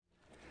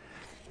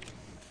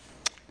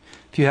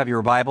If you have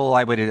your Bible,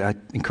 I would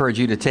encourage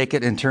you to take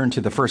it and turn to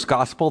the first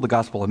gospel, the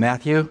Gospel of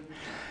Matthew.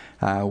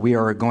 We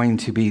are going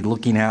to be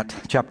looking at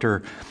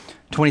chapter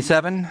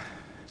 27,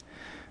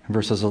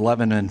 verses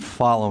 11 and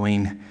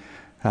following.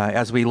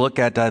 As we look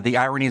at the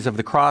ironies of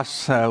the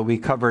cross, we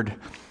covered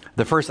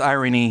the first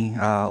irony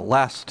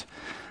last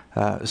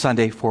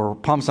Sunday for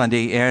Palm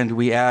Sunday, and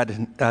we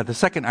add the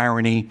second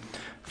irony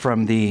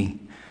from the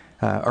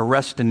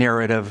arrest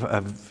narrative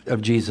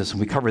of Jesus. And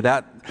we cover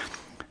that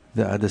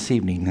this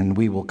evening, and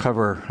we will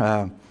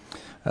cover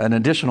an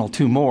additional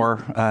two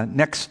more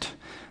next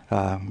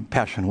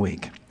Passion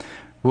Week.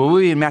 We'll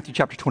be in Matthew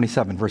chapter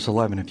 27, verse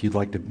 11, if you'd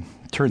like to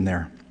turn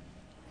there.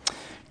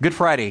 Good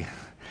Friday.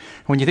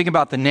 When you think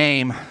about the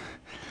name,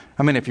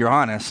 I mean, if you're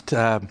honest,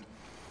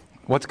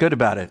 what's good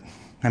about it?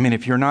 I mean,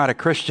 if you're not a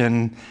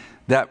Christian,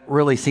 that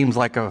really seems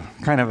like a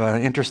kind of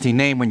an interesting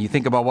name when you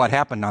think about what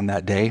happened on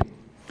that day.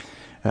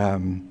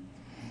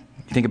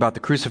 You think about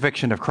the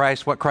crucifixion of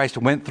Christ, what Christ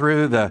went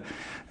through, the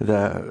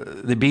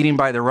beating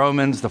by the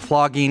Romans, the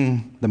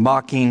flogging, the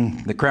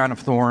mocking, the crown of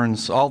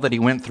thorns, all that he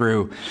went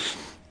through,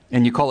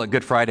 and you call it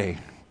Good Friday.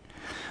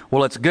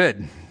 Well, it's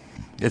good.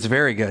 It's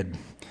very good,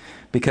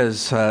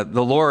 because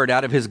the Lord,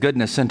 out of his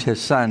goodness, sent his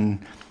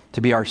Son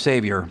to be our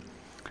Savior,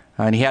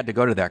 and he had to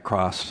go to that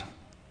cross.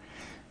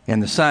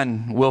 And the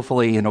Son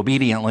willfully and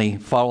obediently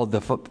followed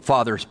the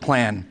Father's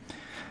plan,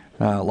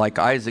 like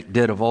Isaac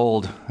did of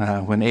old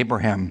when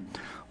Abraham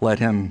led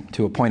him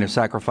to a point of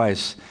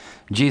sacrifice.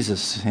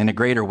 Jesus, in a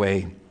greater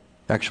way,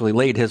 actually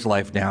laid his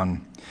life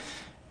down.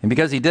 And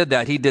because he did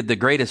that, he did the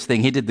greatest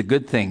thing. He did the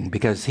good thing,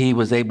 because he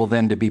was able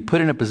then to be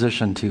put in a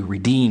position to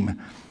redeem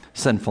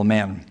sinful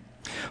man.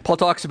 Paul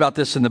talks about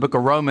this in the book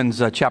of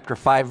Romans, chapter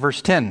 5,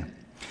 verse 10,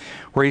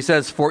 where he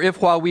says, "For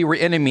if while we were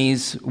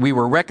enemies, we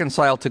were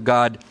reconciled to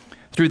God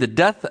through the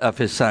death of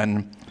his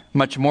Son,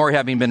 much more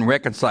having been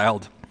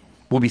reconciled,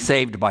 will be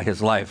saved by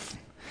his life."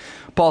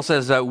 Paul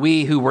says that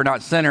we who were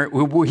not sinners,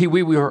 we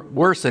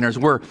were sinners,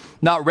 were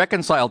not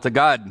reconciled to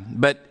God,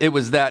 but it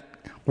was that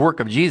work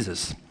of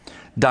Jesus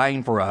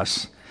dying for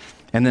us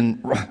and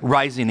then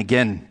rising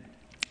again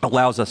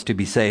allows us to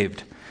be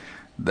saved.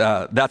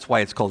 That's why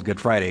it's called Good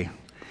Friday,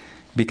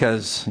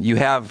 because you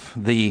have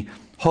the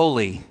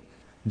holy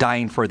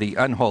dying for the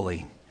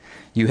unholy.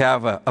 You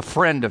have a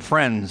friend of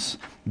friends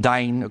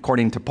dying,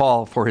 according to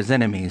Paul, for his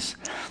enemies.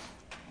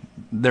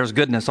 There's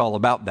goodness all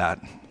about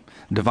that,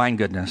 divine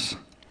goodness.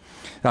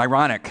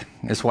 Ironic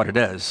is what it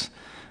is,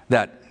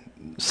 that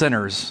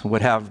sinners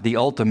would have the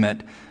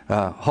ultimate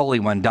Holy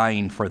One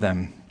dying for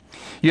them.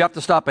 You have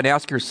to stop and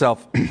ask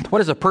yourself, what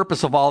is the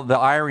purpose of all the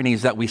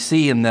ironies that we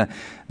see in the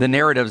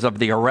narratives of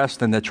the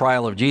arrest and the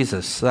trial of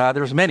Jesus?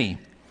 There's many.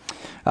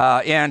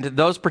 And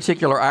those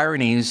particular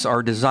ironies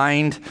are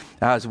designed,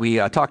 as we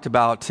talked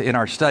about in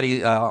our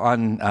study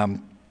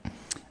on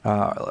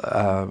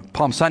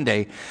Palm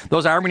Sunday,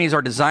 those ironies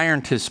are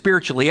designed to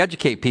spiritually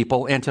educate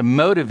people and to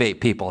motivate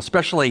people,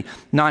 especially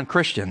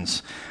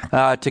non-Christians,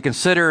 to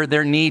consider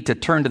their need to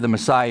turn to the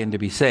Messiah and to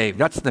be saved.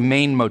 That's the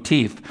main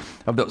motif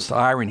of those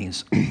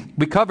ironies.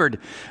 We covered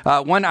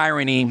one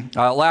irony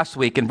last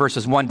week in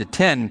verses 1 to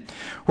 10,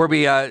 where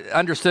we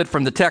understood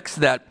from the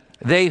text that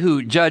they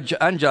who judge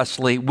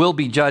unjustly will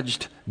be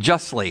judged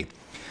justly.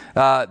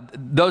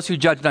 Those who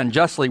judged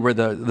unjustly were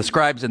the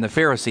scribes and the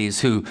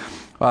Pharisees, who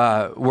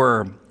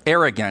were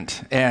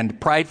arrogant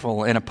and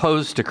prideful and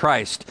opposed to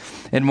Christ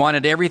and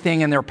wanted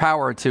everything in their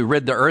power to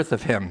rid the earth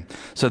of him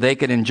so they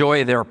could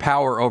enjoy their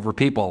power over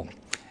people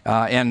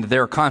and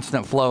their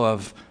constant flow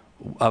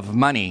of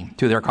money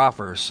to their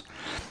coffers.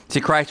 See,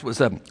 Christ was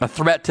a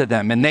threat to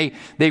them, and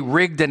they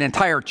rigged an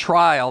entire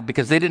trial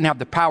because they didn't have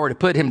the power to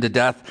put him to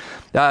death.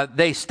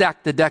 They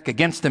stacked the deck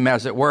against him,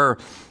 as it were,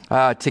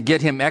 to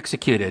get him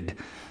executed.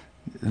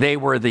 They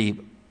were the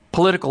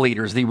political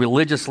leaders, the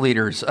religious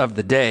leaders of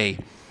the day,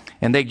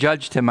 and they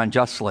judged him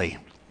unjustly.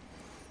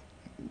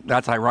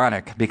 That's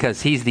ironic,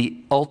 because he's the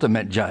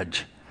ultimate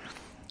judge,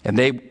 and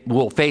they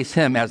will face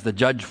him as the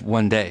judge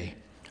one day,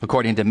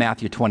 according to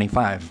Matthew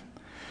 25.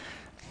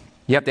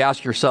 You have to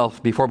ask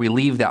yourself, before we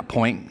leave that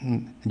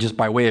point, just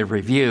by way of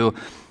review,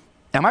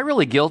 am I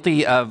really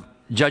guilty of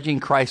judging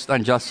Christ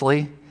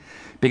unjustly?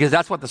 Because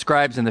that's what the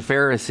scribes and the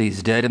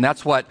Pharisees did, and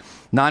that's what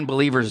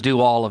non-believers do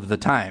all of the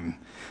time.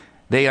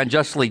 They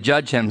unjustly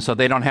judge him so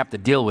they don't have to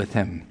deal with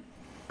him.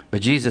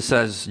 But Jesus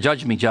says,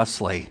 judge me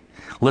justly.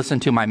 Listen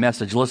to my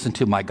message. Listen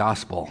to my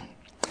gospel.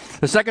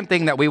 The second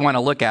thing that we want to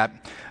look at,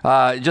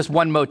 just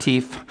one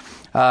motif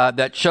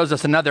that shows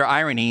us another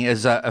irony,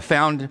 is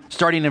found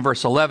starting in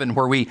verse 11,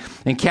 where we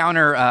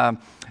encounter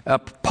a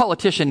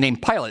politician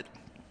named Pilate.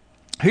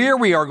 Here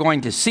we are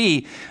going to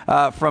see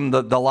from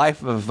the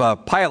life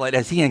of Pilate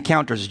as he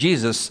encounters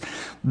Jesus.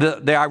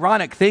 The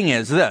ironic thing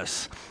is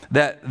this,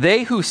 that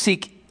they who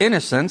seek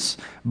innocence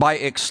by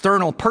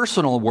external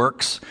personal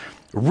works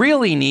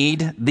really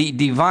need the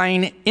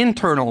divine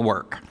internal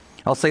work.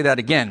 I'll say that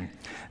again.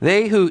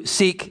 They who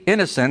seek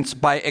innocence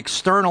by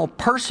external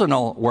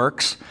personal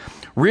works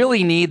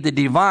really need the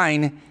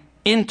divine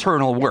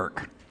internal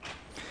work.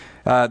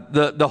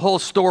 The whole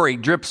story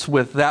drips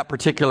with that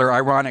particular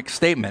ironic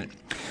statement.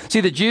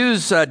 See, the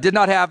Jews did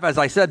not have, as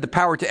I said, the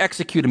power to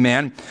execute a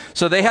man,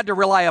 so they had to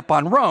rely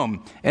upon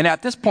Rome. And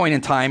at this point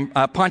in time,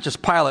 Pontius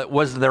Pilate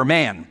was their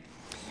man.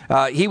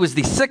 He was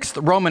the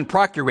 6th Roman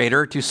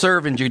procurator to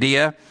serve in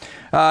Judea.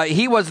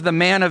 He was the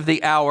man of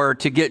the hour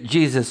to get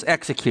Jesus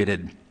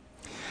executed.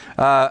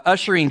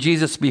 Ushering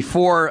Jesus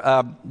before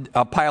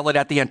Pilate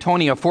at the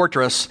Antonia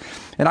Fortress.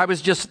 And I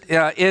was just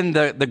in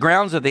the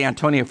grounds of the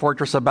Antonia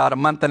Fortress about a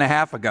month and a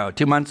half ago,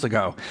 2 months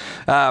ago.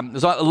 It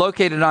was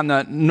located on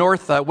the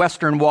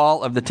northwestern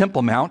wall of the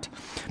Temple Mount,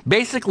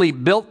 basically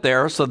built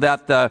there so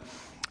that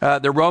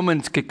the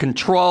Romans could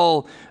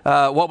control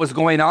what was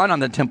going on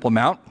the Temple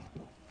Mount.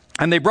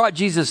 And they brought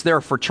Jesus there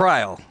for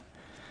trial.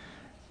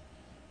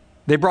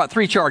 They brought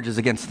 3 charges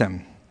against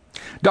him.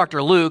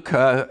 Dr. Luke,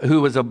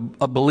 who was a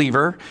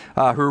believer,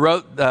 who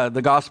wrote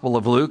the Gospel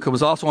of Luke, who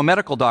was also a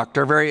medical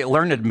doctor, very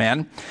learned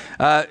man,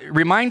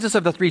 reminds us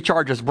of the 3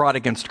 charges brought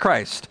against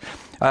Christ.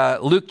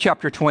 Luke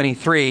chapter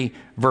 23,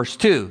 verse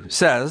 2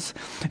 says,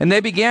 "And they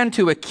began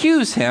to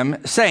accuse him,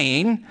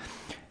 saying,"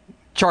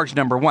 charge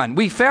number 1,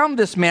 "We found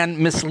this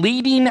man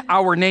misleading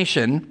our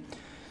nation.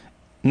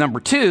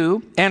 Number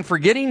 2, and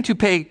forgetting to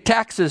pay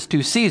taxes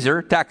to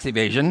Caesar," tax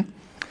evasion.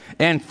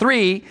 And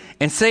 3,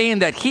 and saying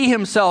that he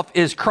himself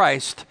is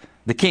Christ,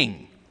 the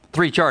King.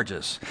 3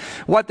 charges.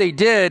 What they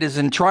did is,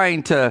 in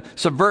trying to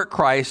subvert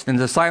Christ and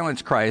to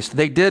silence Christ,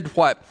 they did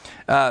what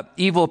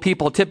evil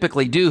people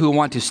typically do who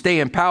want to stay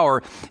in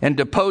power and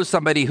depose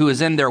somebody who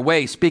is in their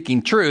way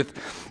speaking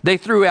truth. They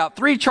threw out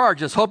 3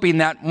 charges, hoping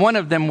that one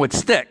of them would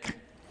stick.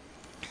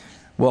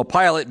 Well,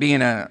 Pilate, being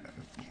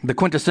the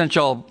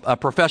quintessential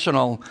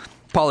professional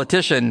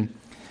politician,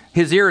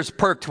 his ears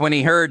perked when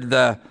he heard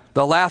the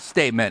last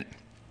statement.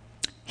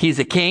 He's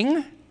a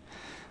king?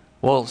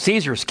 Well,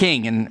 Caesar's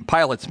king in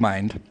Pilate's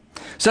mind.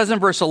 It says in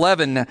verse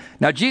 11,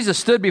 "Now Jesus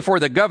stood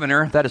before the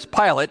governor," that is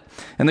Pilate,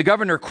 "and the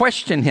governor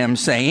questioned him,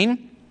 saying,"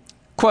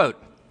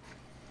 quote,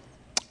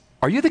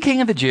 "Are you the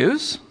king of the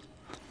Jews?"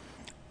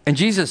 And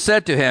Jesus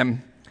said to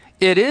him,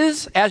 "It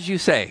is as you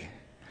say."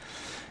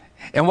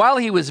 And while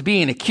he was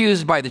being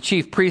accused by the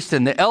chief priests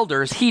and the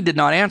elders, he did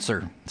not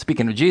answer.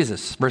 Speaking of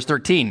Jesus, verse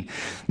 13.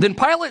 Then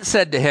Pilate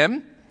said to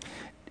him,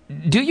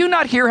 "Do you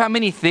not hear how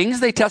many things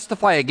they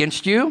testify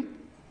against you?"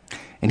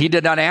 And he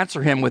did not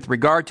answer him with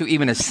regard to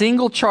even a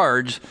single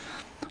charge.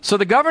 So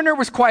the governor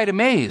was quite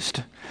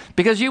amazed,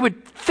 because you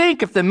would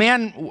think if the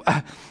man,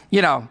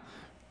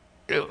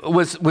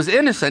 was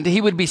innocent, he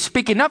would be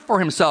speaking up for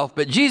himself.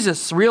 But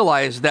Jesus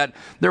realized that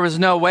there was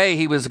no way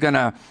he was going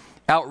to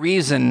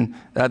out-reason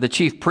the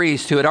chief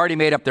priests, who had already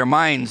made up their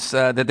minds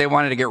that they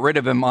wanted to get rid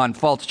of him on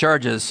false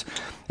charges.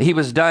 He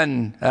was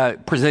done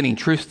presenting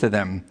truth to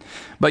them.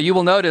 But you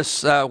will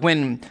notice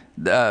when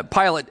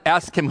Pilate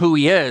asked him who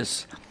he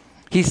is,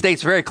 he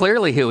states very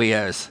clearly who he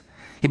is.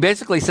 He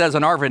basically says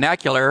in our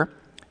vernacular,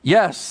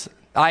 "Yes,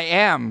 I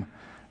am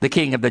the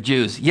King of the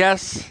Jews.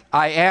 Yes,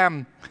 I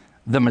am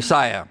the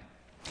Messiah."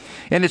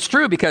 And it's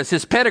true, because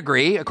his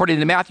pedigree, according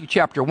to Matthew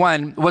chapter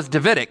 1, was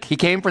Davidic. He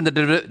came from the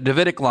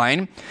Davidic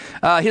line.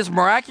 His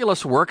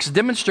miraculous works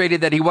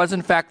demonstrated that he was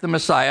in fact the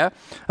Messiah,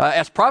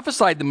 as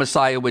prophesied the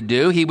Messiah would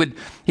do. He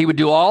would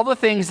do all the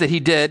things that he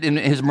did in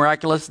his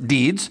miraculous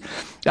deeds.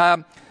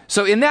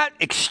 So in that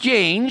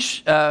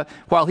exchange,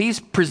 while he's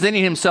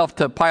presenting himself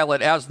to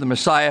Pilate as the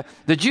Messiah,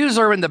 the Jews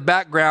are in the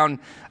background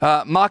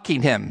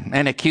mocking him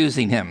and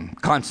accusing him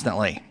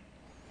constantly.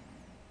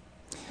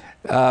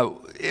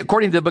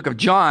 According to the book of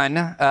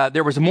John,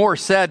 there was more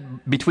said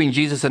between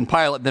Jesus and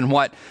Pilate than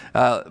what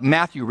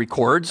Matthew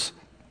records.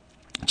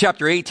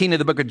 Chapter 18 of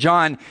the book of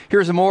John,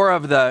 here's more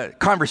of the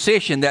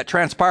conversation that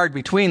transpired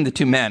between the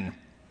 2 men.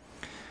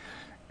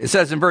 It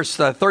says in verse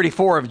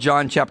 34 of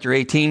John chapter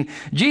 18,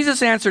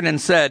 "Jesus answered and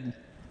said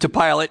to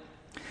Pilate,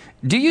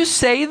 'Do you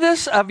say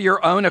this of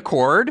your own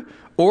accord,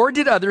 or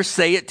did others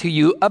say it to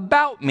you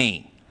about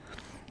me?'"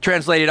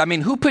 Translated,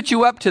 who put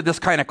you up to this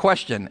kind of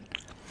question?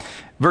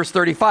 Verse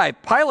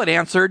 35, Pilate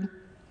answered,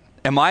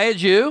 "Am I a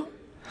Jew?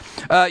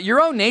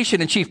 Your own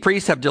nation and chief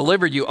priests have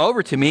delivered you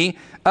over to me.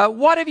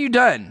 What have you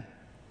done?"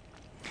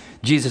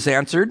 Jesus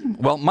answered,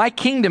 "Well, my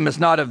kingdom is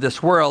not of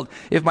this world.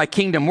 If my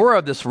kingdom were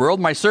of this world,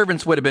 my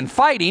servants would have been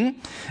fighting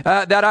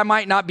that I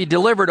might not be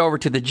delivered over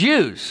to the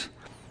Jews."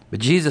 But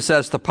Jesus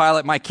says to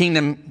Pilate, "My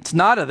kingdom is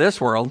not of this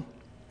world."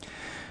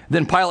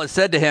 Then Pilate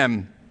said to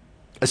him,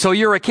 "So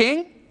you're a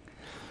king?"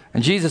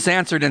 And Jesus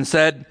answered and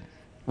said,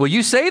 "Well,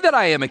 you say that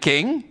I am a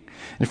king.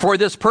 And for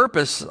this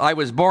purpose I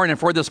was born, and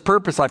for this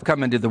purpose I've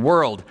come into the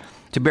world,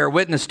 to bear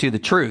witness to the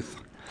truth.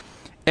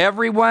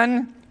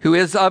 Everyone who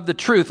is of the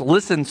truth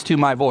listens to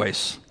my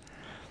voice."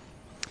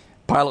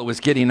 Pilate was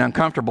getting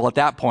uncomfortable at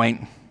that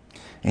point,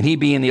 and he,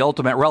 being the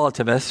ultimate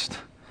relativist,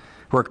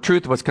 where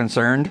truth was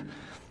concerned,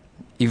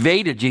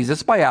 evaded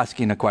Jesus by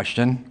asking a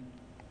question.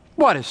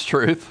 What is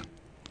truth?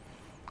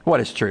 What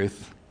is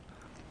truth?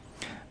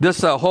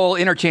 This whole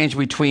interchange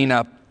between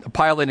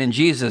Pilate and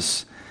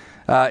Jesus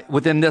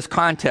within this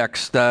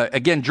context,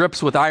 again,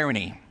 drips with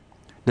irony,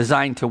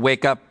 designed to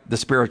wake up the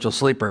spiritual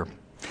sleeper.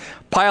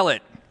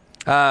 Pilate,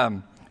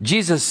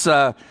 Jesus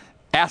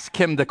asked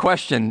him the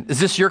question, is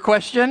this your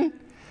question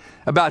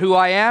about who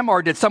I am,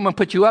 or did someone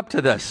put you up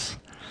to this?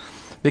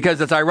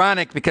 Because it's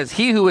ironic, because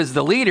he who is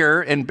the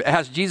leader and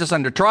has Jesus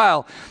under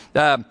trial,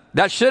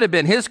 that should have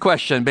been his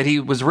question, but he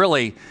was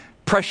really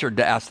pressured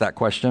to ask that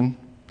question.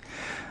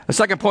 The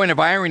second point of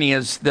irony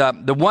is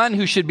the one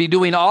who should be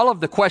doing all of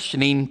the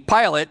questioning,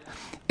 Pilate,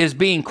 is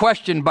being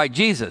questioned by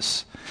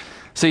Jesus.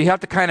 So you have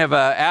to kind of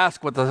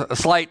ask with a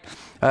slight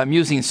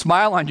amusing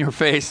smile on your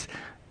face,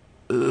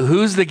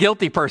 who's the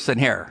guilty person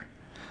here?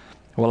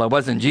 Well, it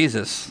wasn't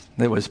Jesus.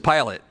 It was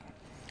Pilate.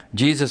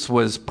 Jesus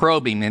was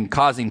probing and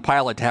causing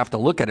Pilate to have to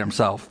look at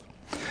himself.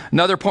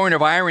 Another point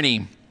of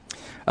irony,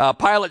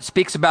 Pilate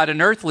speaks about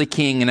an earthly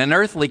king and an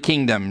earthly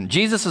kingdom.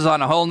 Jesus is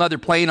on a whole other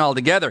plane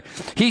altogether.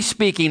 He's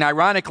speaking,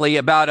 ironically,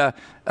 about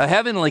a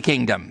heavenly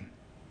kingdom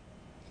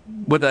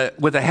with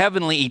a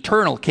heavenly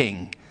eternal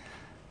king.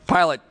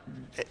 Pilate,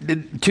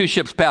 two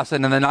ships passed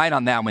into the night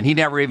on that one. He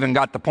never even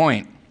got the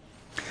point.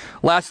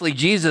 Lastly,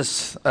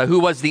 Jesus,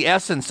 who was the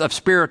essence of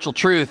spiritual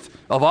truth,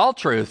 of all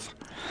truth,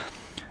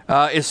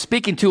 is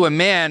speaking to a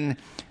man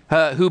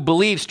who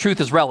believes truth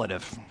is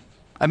relative.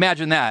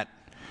 Imagine that.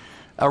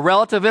 A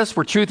relativist,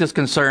 where truth is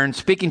concerned,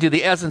 speaking to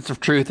the essence of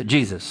truth,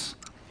 Jesus.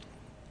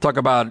 Talk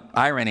about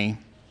irony.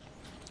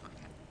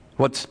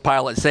 What's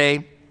Pilate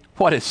say?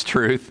 What is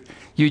truth?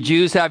 You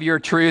Jews have your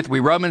truth. We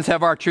Romans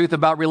have our truth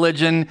about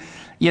religion.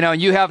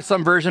 You have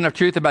some version of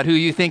truth about who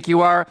you think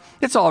you are.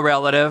 It's all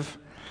relative.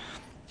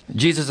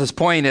 Jesus'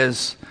 point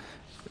is,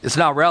 it's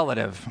not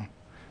relative.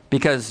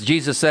 Because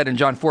Jesus said in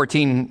John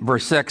 14,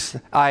 verse 6,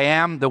 I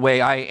am the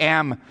way, I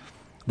am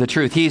the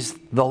truth. He's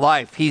the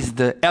life. He's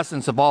the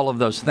essence of all of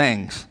those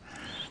things.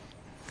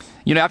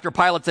 After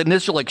Pilate's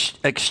initial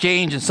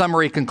exchange and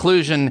summary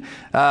conclusion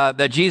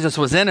that Jesus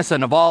was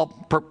innocent of all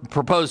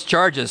proposed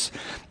charges,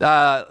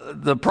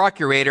 the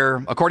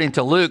procurator, according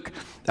to Luke,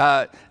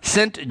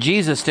 sent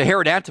Jesus to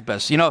Herod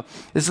Antipas.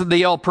 This is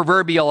the old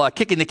proverbial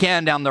kicking the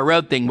can down the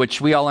road thing,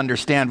 which we all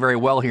understand very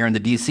well here in the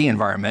D.C.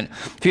 environment.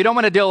 If you don't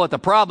want to deal with the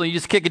problem, you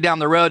just kick it down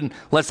the road and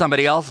let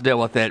somebody else deal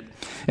with it.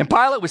 And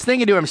Pilate was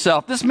thinking to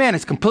himself, this man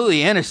is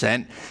completely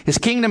innocent. His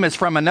kingdom is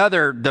from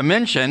another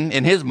dimension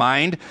in his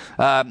mind.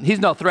 He's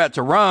no threat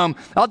to Rome.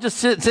 I'll just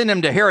send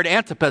him to Herod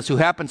Antipas, who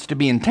happens to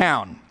be in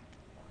town.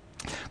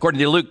 According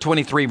to Luke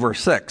 23, verse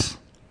 6.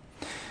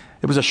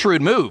 It was a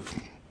shrewd move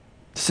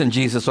to send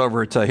Jesus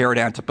over to Herod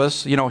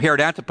Antipas.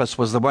 Herod Antipas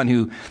was the one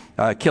who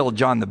killed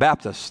John the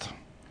Baptist.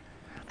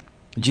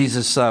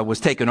 Jesus was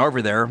taken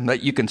over there.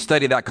 You can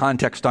study that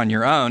context on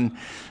your own.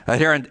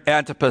 Herod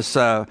Antipas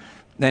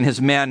and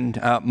his men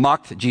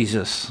mocked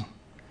Jesus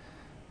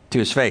to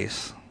his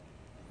face.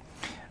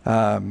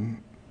 It's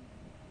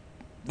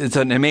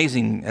an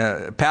amazing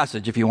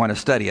passage if you want to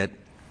study it.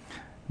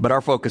 But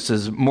our focus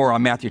is more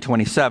on Matthew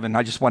 27.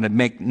 I just want to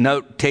make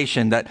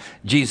notation that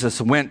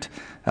Jesus went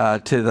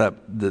to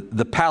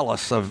the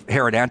palace of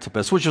Herod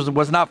Antipas, which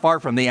was not far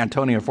from the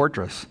Antonia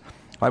fortress.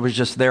 I was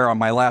just there on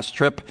my last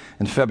trip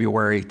in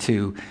February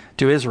to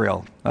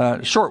Israel.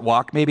 Short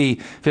walk, maybe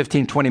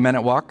 15,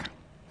 20-minute walk.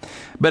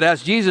 But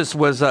as Jesus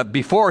was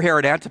before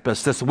Herod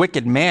Antipas, this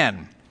wicked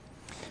man,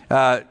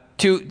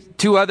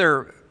 two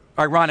other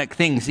ironic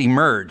things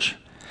emerge.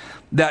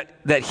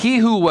 That he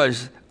who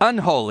was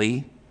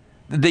unholy,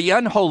 the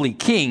unholy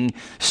king,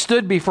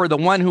 stood before the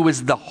one who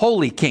was the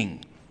holy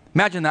king.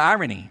 Imagine the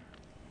irony.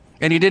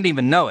 And he didn't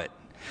even know it.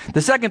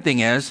 The second thing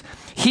is,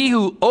 he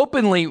who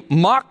openly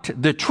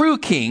mocked the true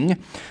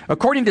king,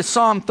 according to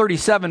Psalm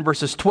 37,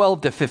 verses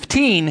 12 to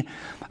 15,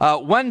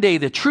 one day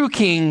the true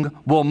king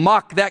will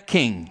mock that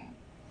king.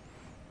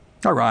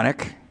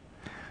 Ironic.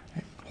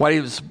 Why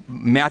does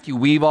Matthew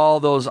weave all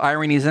those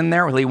ironies in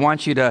there? Well, he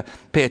wants you to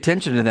pay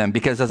attention to them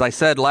because, as I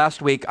said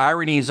last week,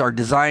 ironies are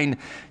designed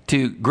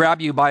to grab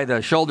you by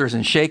the shoulders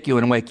and shake you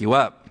and wake you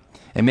up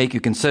and make you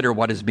consider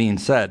what is being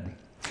said.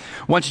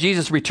 Once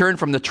Jesus returned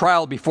from the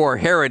trial before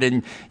Herod,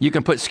 and you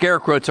can put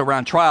scare quotes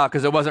around trial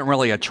because it wasn't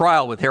really a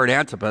trial with Herod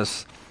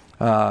Antipas.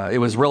 It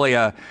was really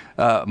a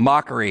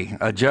mockery,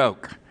 a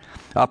joke.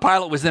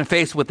 Pilate was then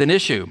faced with an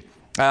issue.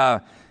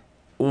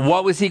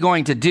 What was he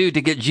going to do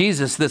to get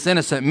Jesus, this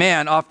innocent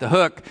man, off the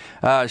hook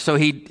so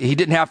he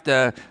didn't have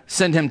to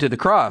send him to the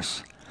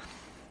cross?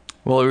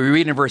 Well, we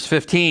read in verse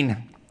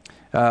 15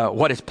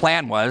 what his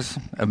plan was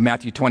of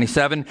Matthew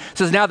 27. It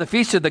says, now the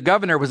feast of the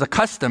governor was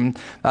accustomed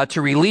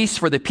to release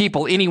for the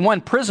people any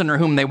one prisoner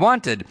whom they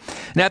wanted.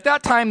 And at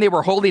that time they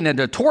were holding a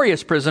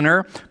notorious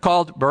prisoner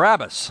called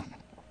Barabbas.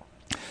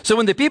 So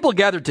when the people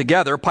gathered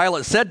together,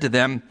 Pilate said to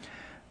them,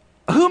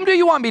 whom do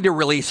you want me to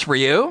release for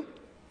you?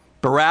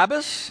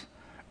 Barabbas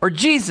or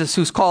Jesus,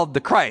 who's called the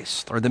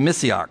Christ or the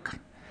Messiah?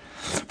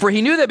 For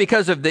he knew that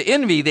because of the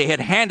envy they had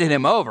handed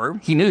him over,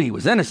 he knew he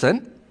was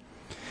innocent.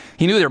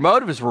 He knew their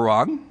motives were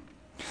wrong.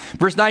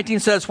 Verse 19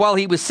 says, while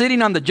he was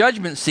sitting on the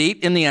judgment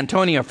seat in the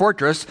Antonia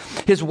fortress,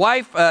 his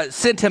wife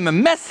sent him a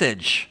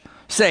message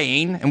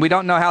saying, and we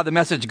don't know how the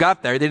message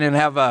got there. They didn't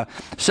have a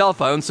cell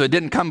phone, so it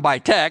didn't come by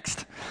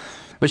text.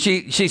 But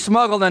she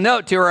smuggled a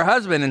note to her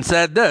husband and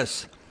said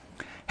this,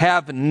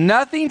 have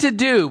nothing to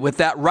do with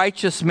that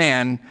righteous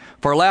man,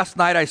 for last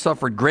night I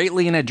suffered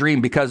greatly in a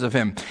dream because of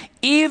him.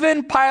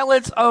 Even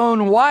Pilate's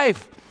own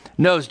wife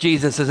knows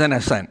Jesus is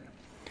innocent,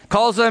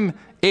 calls him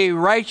a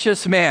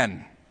righteous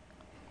man.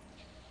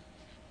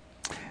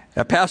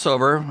 At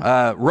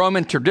Passover,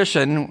 Roman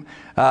tradition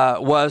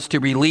was to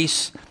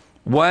release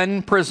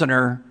one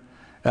prisoner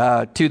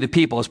to the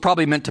people. It's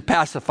probably meant to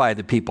pacify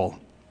the people.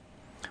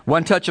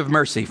 One touch of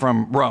mercy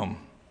from Rome.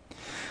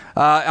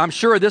 I'm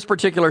sure this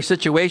particular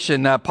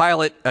situation,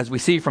 Pilate, as we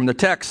see from the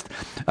text,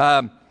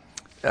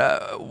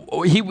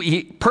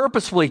 he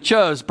purposefully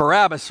chose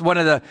Barabbas, one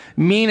of the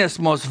meanest,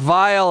 most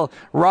vile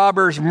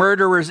robbers,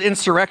 murderers,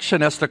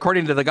 insurrectionists,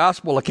 according to the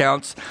gospel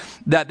accounts,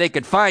 that they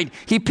could find.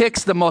 He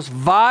picks the most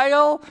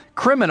vile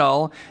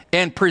criminal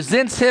and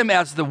presents him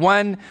as the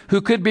one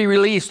who could be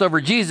released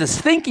over Jesus,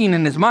 thinking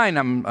in his mind,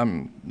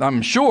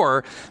 I'm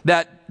sure,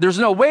 that there's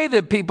no way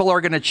that people are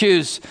going to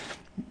choose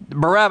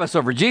Barabbas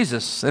over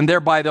Jesus, and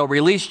thereby they'll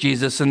release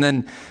Jesus, and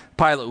then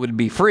Pilate would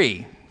be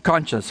free,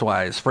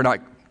 conscience-wise, for not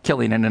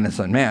killing an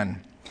innocent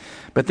man.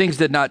 But things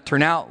did not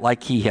turn out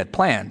like he had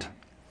planned.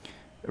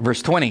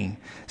 Verse 20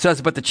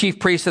 says, "But the chief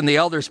priests and the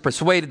elders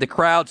persuaded the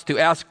crowds to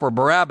ask for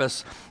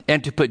Barabbas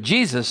and to put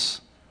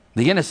Jesus,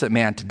 the innocent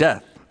man, to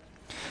death.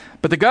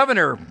 But the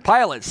governor,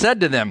 Pilate,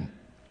 said to them,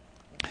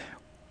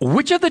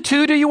 'Which of the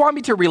two do you want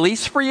me to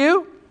release for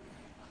you?'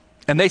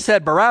 And they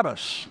said,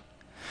 'Barabbas.'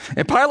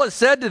 And Pilate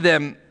said to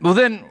them, 'Well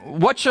then,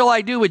 what shall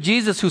I do with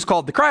Jesus who's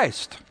called the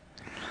Christ?'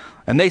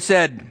 And they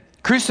said,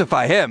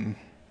 'Crucify him.'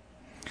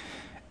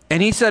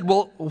 And he said,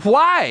 'Well,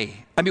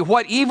 why? I mean,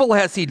 what evil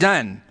has he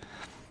done?'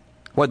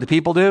 What did the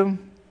people do?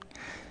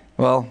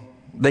 Well,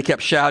 they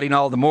kept shouting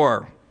all the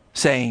more,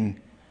 saying,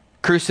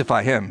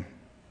 'Crucify him.'"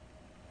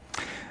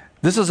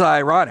 This is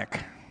ironic.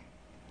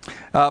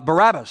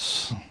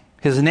 Barabbas,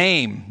 his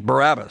name,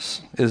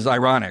 Barabbas, is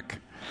ironic.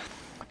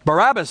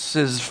 Barabbas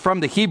is from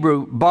the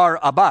Hebrew Bar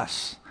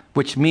Abbas,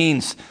 which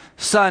means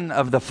son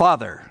of the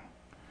father.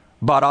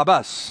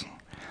 Barabbas.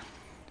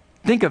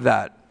 Think of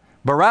that.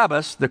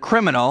 Barabbas, the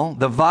criminal,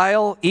 the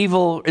vile,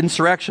 evil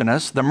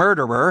insurrectionist, the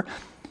murderer,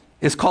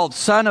 is called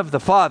son of the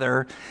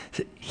father.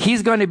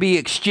 He's going to be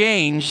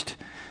exchanged.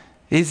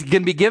 He's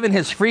going to be given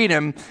his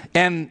freedom,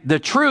 and the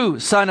true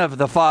son of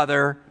the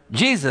father,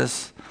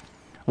 Jesus,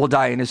 will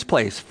die in his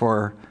place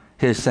for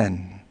his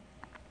sin.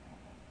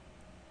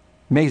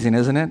 Amazing,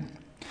 isn't it?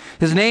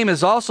 His name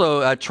is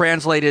also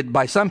translated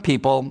by some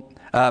people,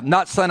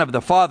 not son of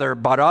the father,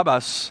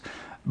 Barabbas,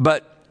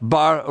 but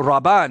Bar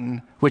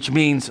Rabban, which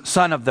means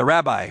son of the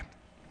rabbi.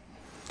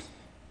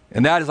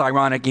 And that is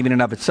ironic even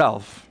in of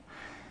itself,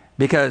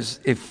 because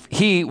if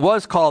he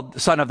was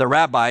called son of the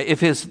rabbi, if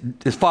his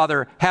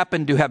father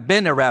happened to have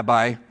been a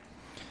rabbi,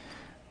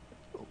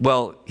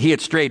 well, he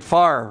had strayed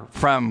far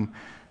from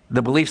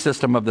the belief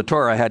system of the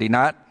Torah, had he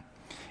not?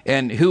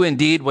 And who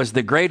indeed was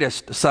the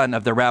greatest son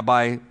of the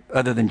rabbi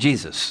other than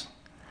Jesus?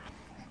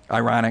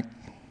 Ironic.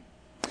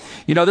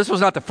 You know, this was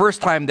not the first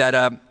time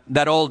that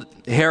that old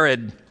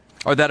Herod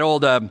or that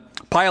old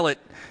Pilate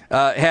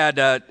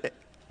had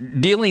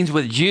dealings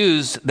with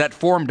Jews that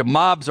formed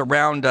mobs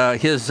around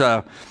his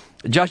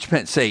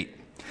judgment seat.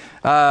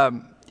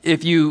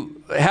 If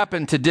you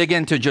happen to dig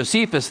into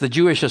Josephus, the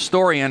Jewish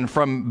historian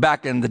from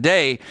back in the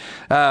day,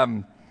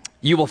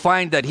 you will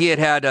find that he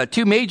had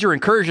two major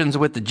incursions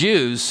with the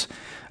Jews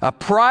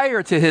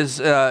prior to his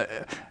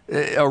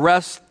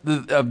arrest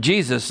of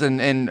Jesus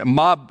and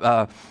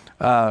mob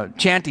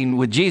chanting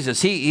with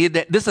Jesus.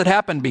 This had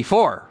happened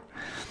before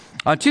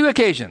on two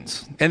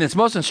occasions, and it's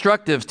most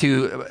instructive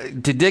to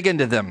dig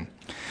into them.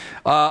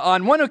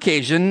 On one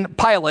occasion,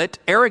 Pilate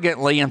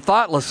arrogantly and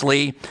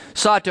thoughtlessly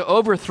sought to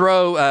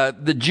overthrow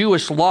the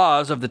Jewish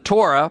laws of the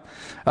Torah,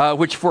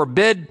 which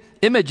forbid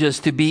images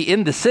to be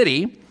in the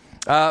city,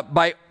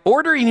 by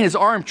ordering his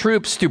armed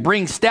troops to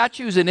bring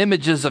statues and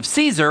images of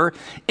Caesar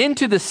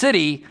into the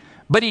city,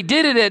 but he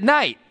did it at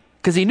night,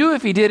 because he knew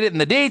if he did it in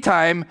the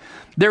daytime,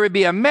 there would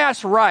be a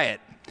mass riot.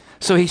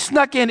 So he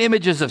snuck in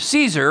images of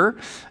Caesar,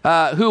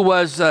 who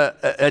was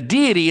a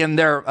deity in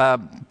their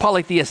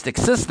polytheistic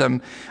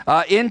system,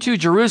 into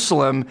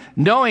Jerusalem,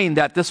 knowing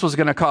that this was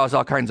going to cause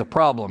all kinds of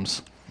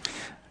problems.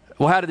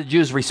 Well, how did the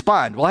Jews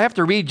respond? Well, I have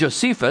to read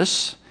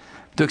Josephus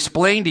to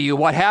explain to you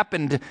what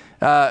happened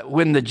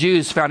when the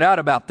Jews found out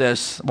about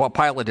this, what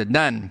Pilate had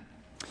done.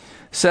 It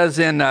says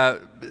in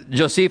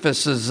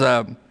Josephus's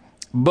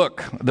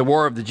book, The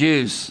War of the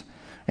Jews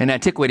in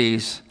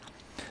Antiquities,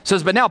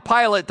 says, "But now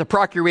Pilate, the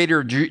procurator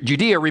of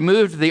Judea,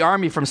 removed the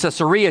army from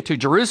Caesarea to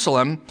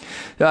Jerusalem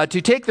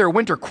to take their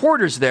winter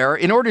quarters there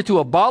in order to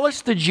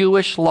abolish the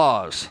Jewish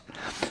laws.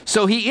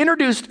 So he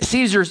introduced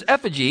Caesar's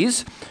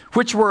effigies,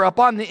 which were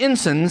upon the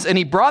ensigns, and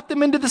he brought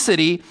them into the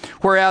city,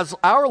 whereas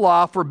our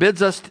law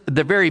forbids us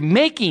the very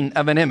making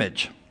of an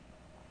image.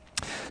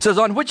 Says,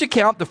 on which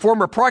account the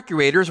former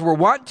procurators were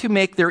wont to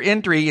make their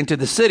entry into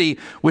the city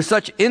with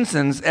such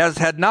ensigns as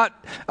had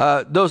not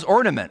those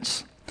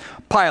ornaments.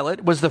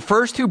 Pilate was the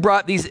first who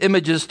brought these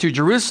images to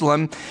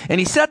Jerusalem, and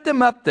he set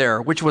them up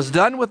there, which was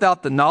done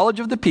without the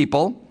knowledge of the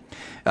people.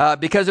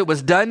 because it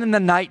was done in the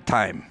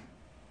nighttime.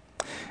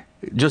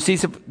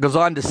 Josephus goes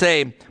on to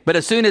say, but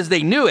as soon as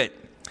they knew it,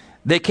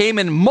 they came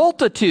in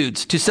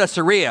multitudes to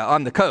Caesarea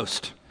on the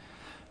coast.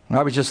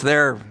 I was just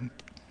there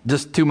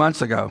just 2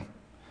 months ago.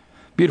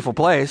 Beautiful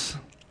place.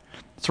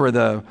 It's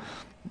where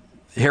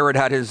Herod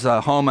had his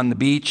home on the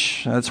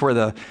beach. That's where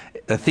the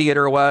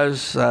theater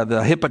was,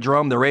 the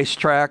hippodrome, the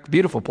racetrack.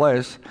 Beautiful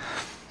place.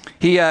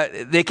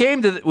 They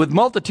came with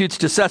multitudes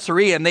to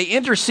Caesarea, and they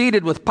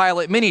interceded with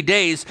Pilate many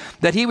days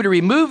that he would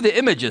remove the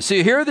images. So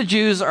here the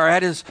Jews are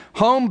at his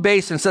home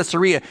base in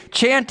Caesarea,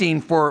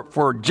 chanting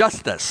for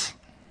justice.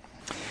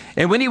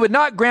 And when he would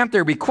not grant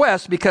their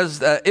request,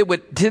 because it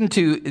would tend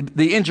to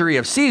the injury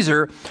of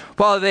Caesar,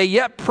 while they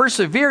yet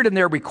persevered in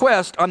their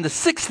request, on the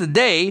 6th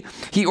day,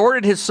 he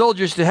ordered his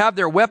soldiers to have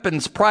their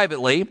weapons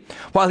privately,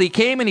 while he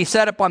came and he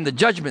sat upon the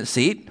judgment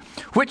seat,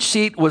 which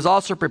seat was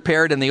also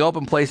prepared in the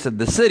open place of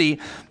the city,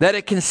 that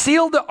it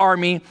concealed the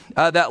army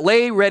that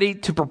lay ready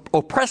to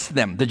oppress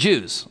them, the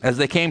Jews, as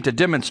they came to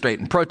demonstrate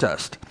and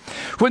protest.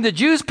 When the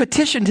Jews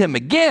petitioned him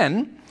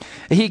again,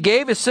 he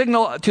gave a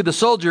signal to the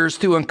soldiers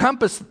to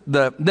encompass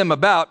them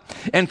about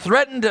and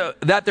threatened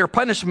that their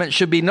punishment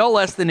should be no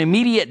less than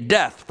immediate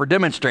death for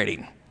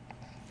demonstrating.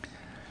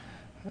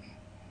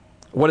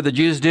 What did the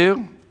Jews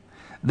do?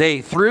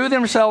 They threw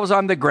themselves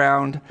on the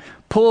ground,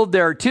 pulled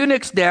their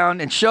tunics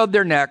down and showed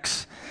their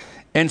necks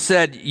and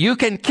said, you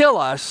can kill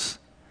us,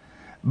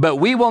 but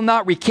we will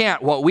not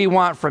recant. What we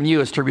want from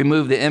you is to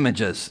remove the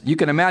images. You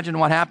can imagine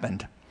what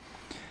happened.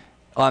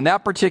 On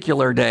that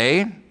particular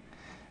day,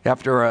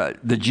 after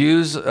the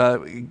Jews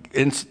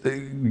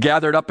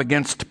gathered up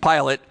against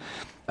Pilate,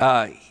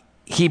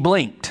 he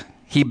blinked.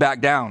 He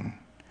backed down.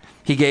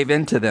 He gave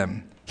in to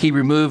them. He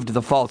removed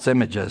the false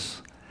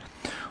images.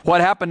 What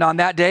happened on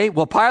that day?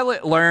 Well,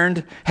 Pilate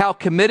learned how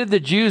committed the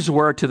Jews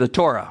were to the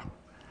Torah.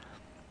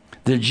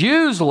 The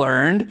Jews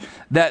learned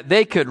that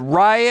they could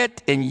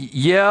riot and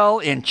yell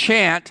and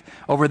chant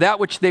over that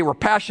which they were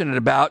passionate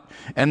about,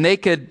 and they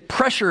could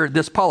pressure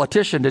this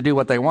politician to do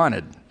what they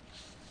wanted.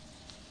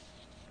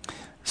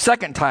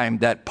 Second time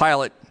that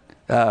Pilate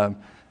had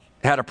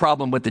a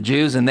problem with the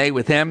Jews and they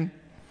with him,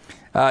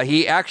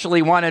 he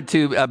actually wanted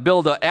to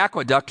build an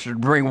aqueduct to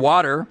bring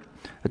water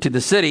to the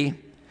city.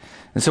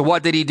 And so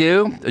what did he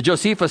do?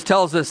 Josephus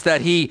tells us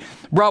that he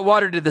brought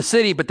water to the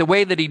city, but the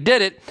way that he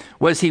did it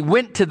was he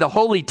went to the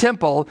holy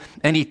temple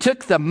and he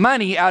took the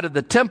money out of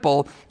the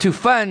temple to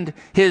fund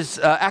his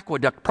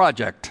aqueduct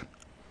project.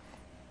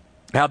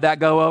 How'd that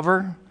go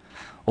over?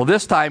 Well,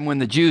 this time when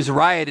the Jews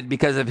rioted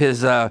because of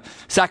his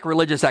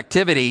sacrilegious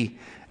activity,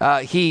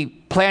 he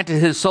planted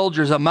his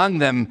soldiers among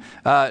them,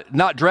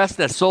 not dressed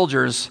as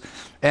soldiers,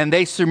 and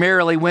they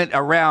summarily went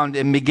around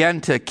and began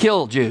to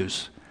kill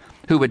Jews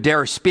who would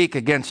dare speak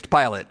against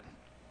Pilate.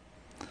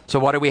 So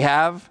what do we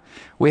have?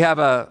 We have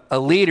a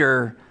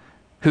leader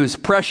who's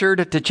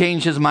pressured to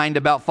change his mind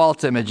about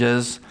false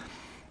images,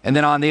 and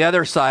then on the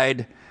other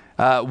side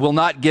will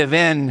not give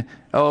in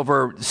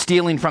over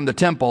stealing from the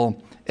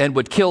temple and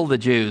would kill the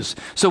Jews.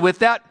 So with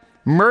that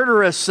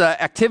murderous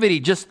activity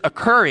just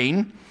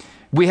occurring,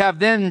 we have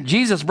then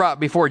Jesus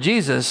brought before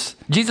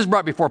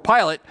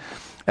Pilate,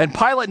 and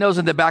Pilate knows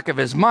in the back of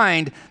his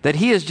mind that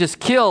he has just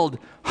killed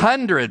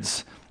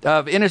hundreds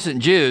of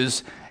innocent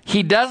Jews.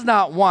 He does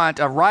not want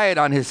a riot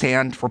on his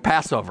hand for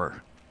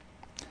Passover.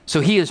 So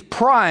he is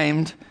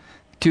primed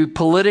to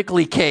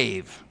politically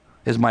cave,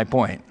 is my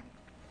point.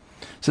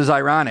 This is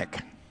ironic.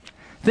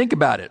 Think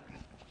about it.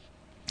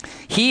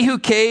 He who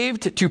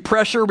caved to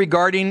pressure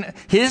regarding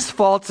his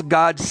false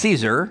god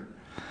Caesar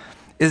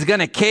is going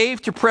to cave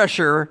to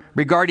pressure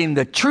regarding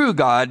the true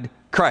God,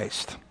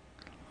 Christ.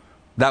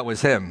 That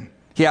was him.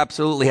 He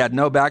absolutely had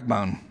no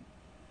backbone.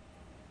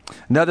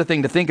 Another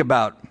thing to think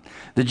about.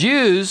 The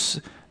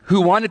Jews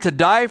who wanted to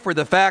die for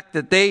the fact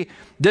that they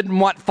didn't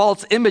want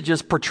false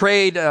images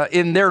portrayed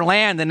in their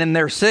land and in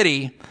their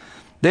city,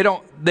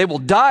 they will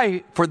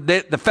die for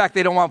the fact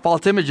they don't want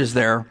false images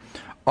there,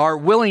 are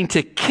willing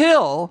to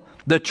kill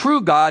the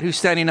true God who's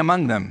standing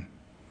among them.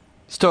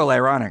 It's totally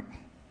ironic.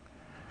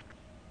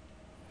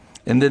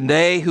 And then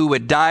they who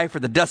would die for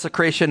the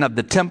desecration of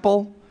the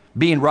temple,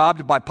 being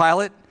robbed by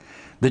Pilate,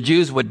 the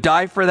Jews would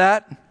die for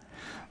that.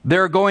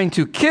 They're going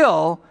to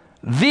kill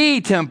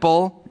the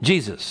temple,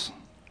 Jesus.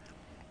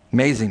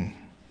 Amazing.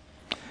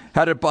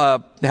 How did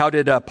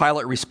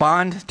Pilate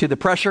respond to the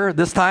pressure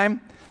this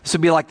time? This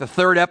would be like the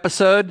third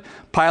episode,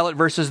 Pilate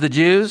versus the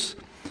Jews.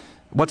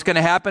 What's going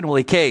to happen? Well,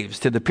 he caves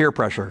to the peer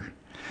pressure.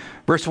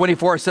 Verse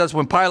 24 says,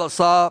 when Pilate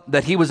saw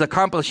that he was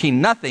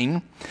accomplishing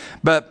nothing,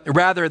 but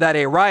rather that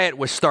a riot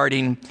was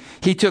starting,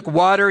 he took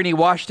water and he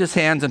washed his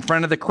hands in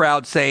front of the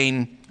crowd,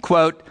 saying,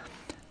 quote,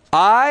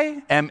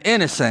 I am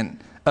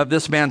innocent of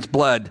this man's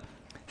blood.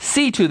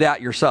 See to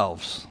that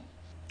yourselves.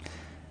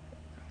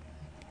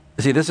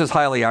 See, this is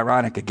highly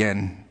ironic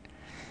again.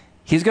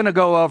 He's going to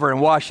go over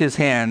and wash his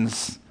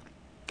hands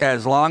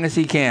as long as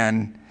he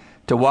can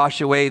to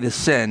wash away the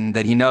sin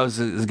that he knows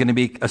is going to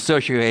be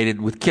associated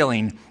with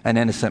killing an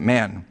innocent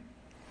man.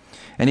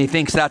 And he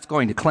thinks that's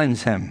going to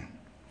cleanse him.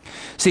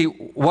 See,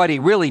 what he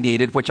really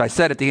needed, which I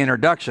said at the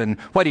introduction,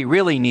 what he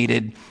really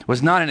needed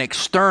was not an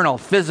external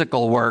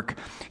physical work.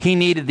 He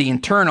needed the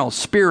internal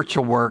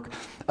spiritual work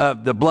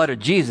of the blood of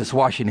Jesus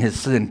washing his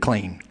sin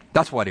clean.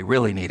 That's what he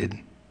really needed.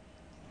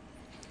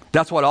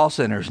 That's what all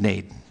sinners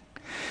need.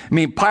 I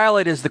mean,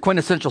 Pilate is the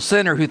quintessential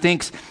sinner who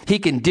thinks he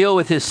can deal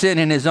with his sin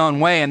in his own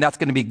way, and that's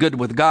going to be good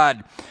with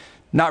God,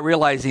 not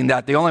realizing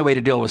that the only way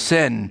to deal with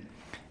sin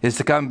is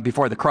to come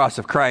before the cross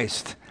of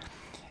Christ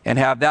and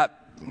have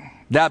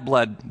that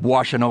blood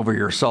washing over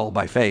your soul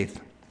by faith.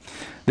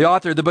 The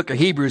author of the book of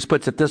Hebrews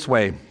puts it this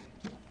way: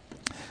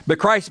 but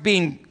Christ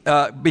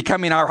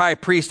becoming our high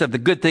priest of the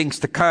good things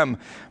to come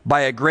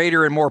by a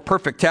greater and more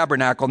perfect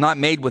tabernacle, not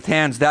made with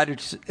hands, that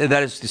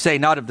is to say,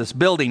 not of this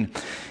building,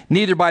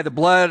 neither by the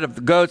blood of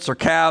the goats or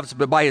calves,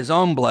 but by his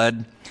own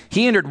blood,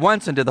 he entered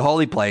once into the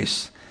holy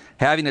place,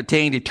 having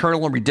obtained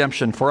eternal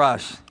redemption for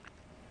us.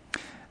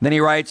 Then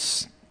he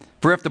writes,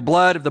 for if the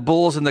blood of the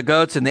bulls and the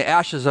goats and the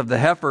ashes of the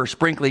heifer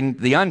sprinkling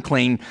the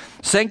unclean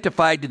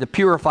sanctified to the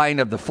purifying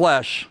of the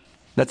flesh,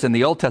 that's in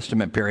the Old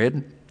Testament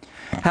period,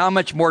 how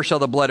much more shall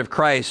the blood of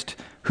Christ,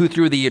 who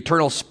through the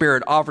eternal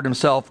Spirit offered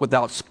himself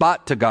without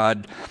spot to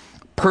God,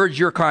 purge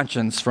your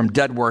conscience from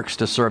dead works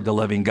to serve the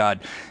living God?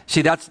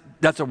 See, that's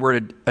a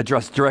word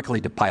addressed directly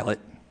to Pilate.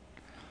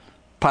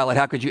 Pilate,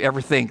 how could you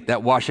ever think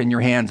that washing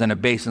your hands in a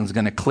basin is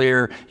going to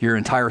clear your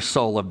entire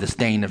soul of the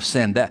stain of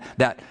sin?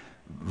 That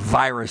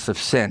virus of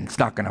sin, it's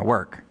not going to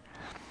work.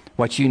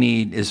 What you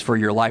need is for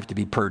your life to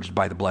be purged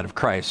by the blood of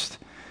Christ,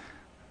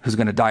 who's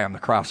going to die on the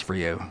cross for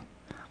you.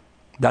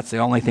 That's the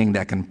only thing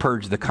that can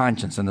purge the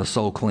conscience and the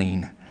soul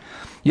clean.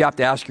 You have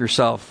to ask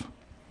yourself,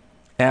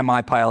 am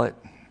I Pilate?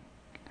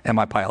 Am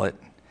I Pilate?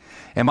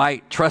 Am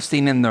I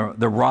trusting in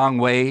the wrong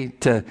way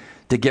to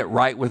get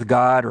right with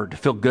God or to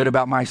feel good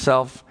about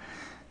myself?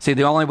 See,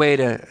 the only way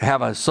to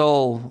have a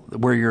soul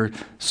where your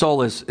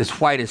soul is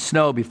white as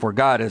snow before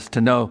God is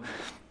to know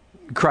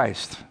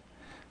Christ,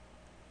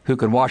 who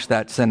can wash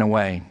that sin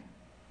away.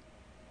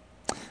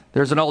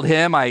 There's an old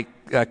hymn. I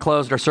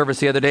closed our service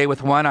the other day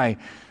with one. I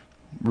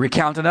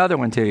recount another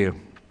one to you.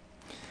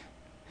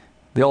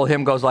 The old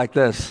hymn goes like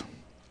this: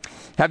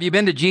 have you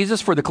been to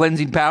Jesus for the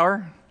cleansing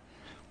power?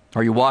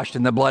 Are you washed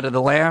in the blood of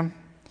the Lamb?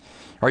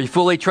 Are you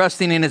fully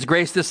trusting in his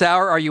grace this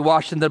hour? Are you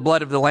washed in the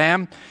blood of the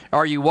Lamb?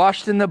 Are you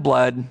washed in the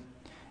blood,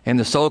 in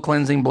the soul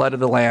cleansing blood of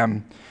the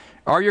Lamb?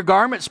 Are your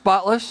garments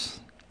spotless?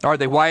 Are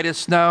they white as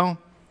snow?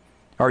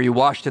 Are you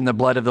washed in the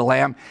blood of the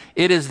Lamb?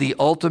 It is the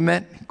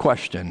ultimate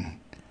question.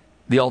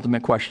 The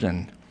ultimate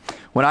question.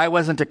 When I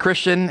wasn't a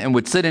Christian and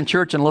would sit in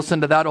church and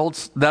listen to that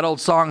old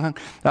song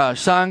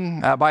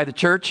sung by the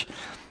church,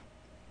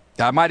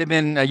 I might have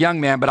been a young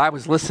man, but I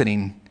was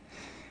listening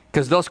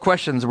because those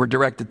questions were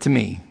directed to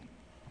me,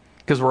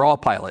 because we're all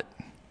Pilate.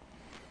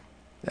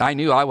 I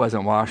knew I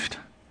wasn't washed.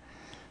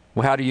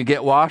 Well, how do you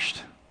get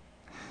washed?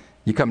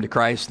 You come to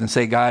Christ and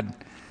say, God,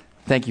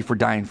 thank you for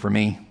dying for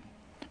me.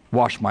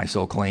 Wash my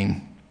soul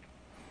clean.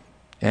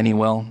 And he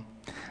will.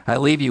 I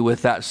leave you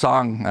with that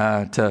song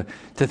to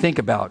think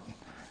about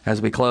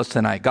as we close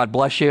tonight. God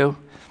bless you.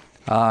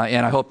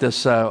 And I hope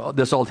this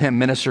old hymn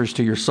ministers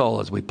to your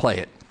soul as we play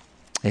it.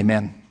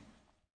 Amen.